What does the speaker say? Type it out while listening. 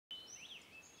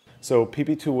So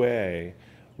PP2A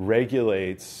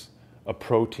regulates a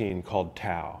protein called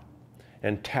tau.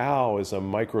 And tau is a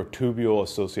microtubule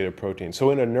associated protein.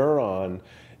 So in a neuron,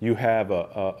 you have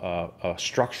a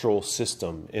structural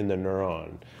system in the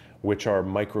neuron, which are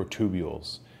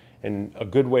microtubules. And a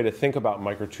good way to think about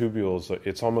microtubules,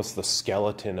 it's almost the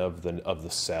skeleton of the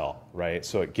cell, right?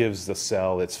 So it gives the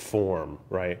cell its form,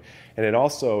 right? And it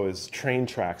also is train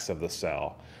tracks of the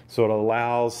cell. So it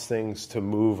allows things to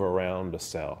move around a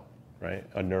cell, right?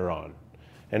 A neuron.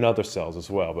 And other cells as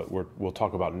well, but we'll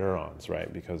talk about neurons,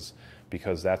 right? Because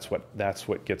that's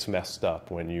what gets messed up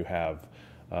when you have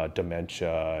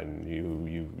dementia and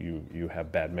you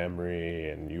have bad memory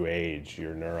and you age,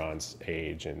 your neurons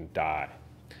age and die.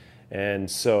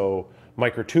 And so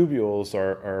microtubules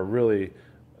are really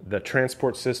the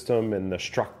transport system and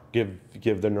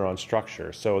give the neuron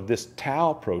structure. So this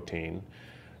tau protein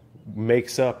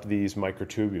makes up these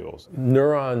microtubules.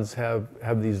 Neurons have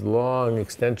these long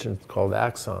extensions called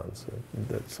axons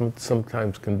that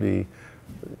sometimes can be,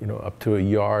 up to a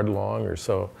yard long or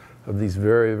so, of these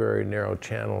very, very narrow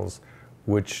channels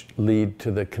which lead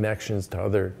to the connections to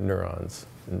other neurons,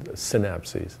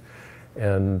 synapses.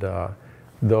 And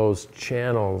those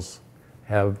channels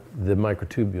have the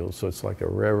microtubules, so it's like a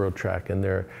railroad track, and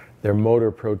they're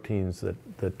motor proteins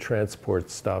that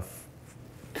transport stuff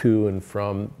to and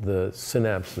from the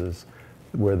synapses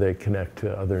where they connect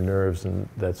to other nerves, and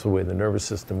that's the way the nervous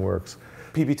system works.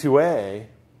 PP2A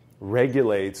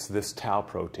regulates this tau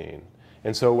protein.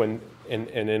 And so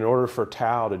in order for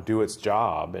tau to do its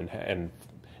job and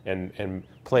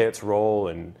play its role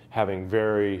in having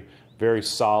very, very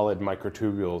solid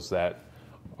microtubules that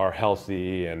are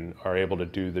healthy and are able to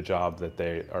do the job that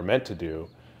they are meant to do,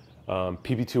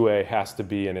 PP2A has to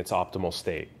be in its optimal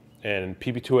state. And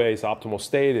PP2A's optimal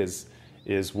state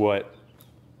is what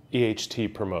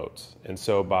EHT promotes. And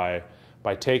so by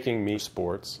taking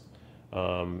sports,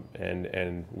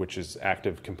 and which is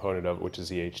active component of which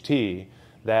is EHT,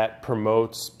 that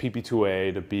promotes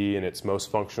PP2A to be in its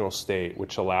most functional state,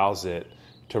 which allows it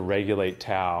to regulate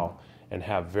tau and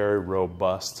have very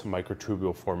robust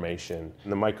microtubule formation.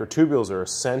 And the microtubules are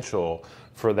essential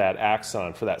for that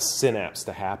axon, for that synapse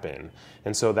to happen.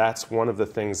 And so that's one of the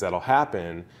things that'll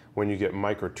happen when you get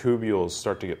microtubules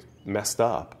start to get messed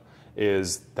up,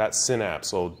 is that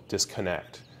synapse will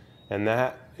disconnect. And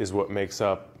that is what makes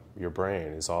up your brain,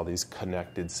 is all these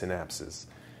connected synapses.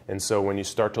 And so when you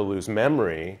start to lose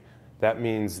memory, that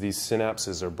means these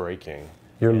synapses are breaking.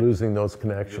 You're losing those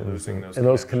connections. You're losing those and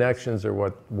those connections are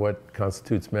what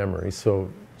constitutes memory. So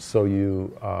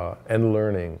you and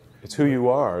learning. It's who you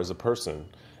are as a person.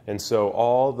 And so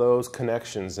all those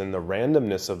connections and the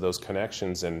randomness of those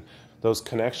connections, and those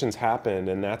connections happen,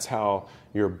 and that's how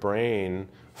your brain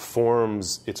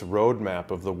forms its roadmap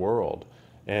of the world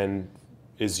and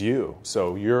is you.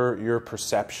 So your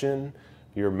perception,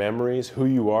 your memories, who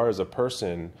you are as a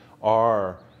person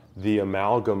are the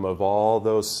amalgam of all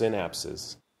those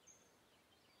synapses.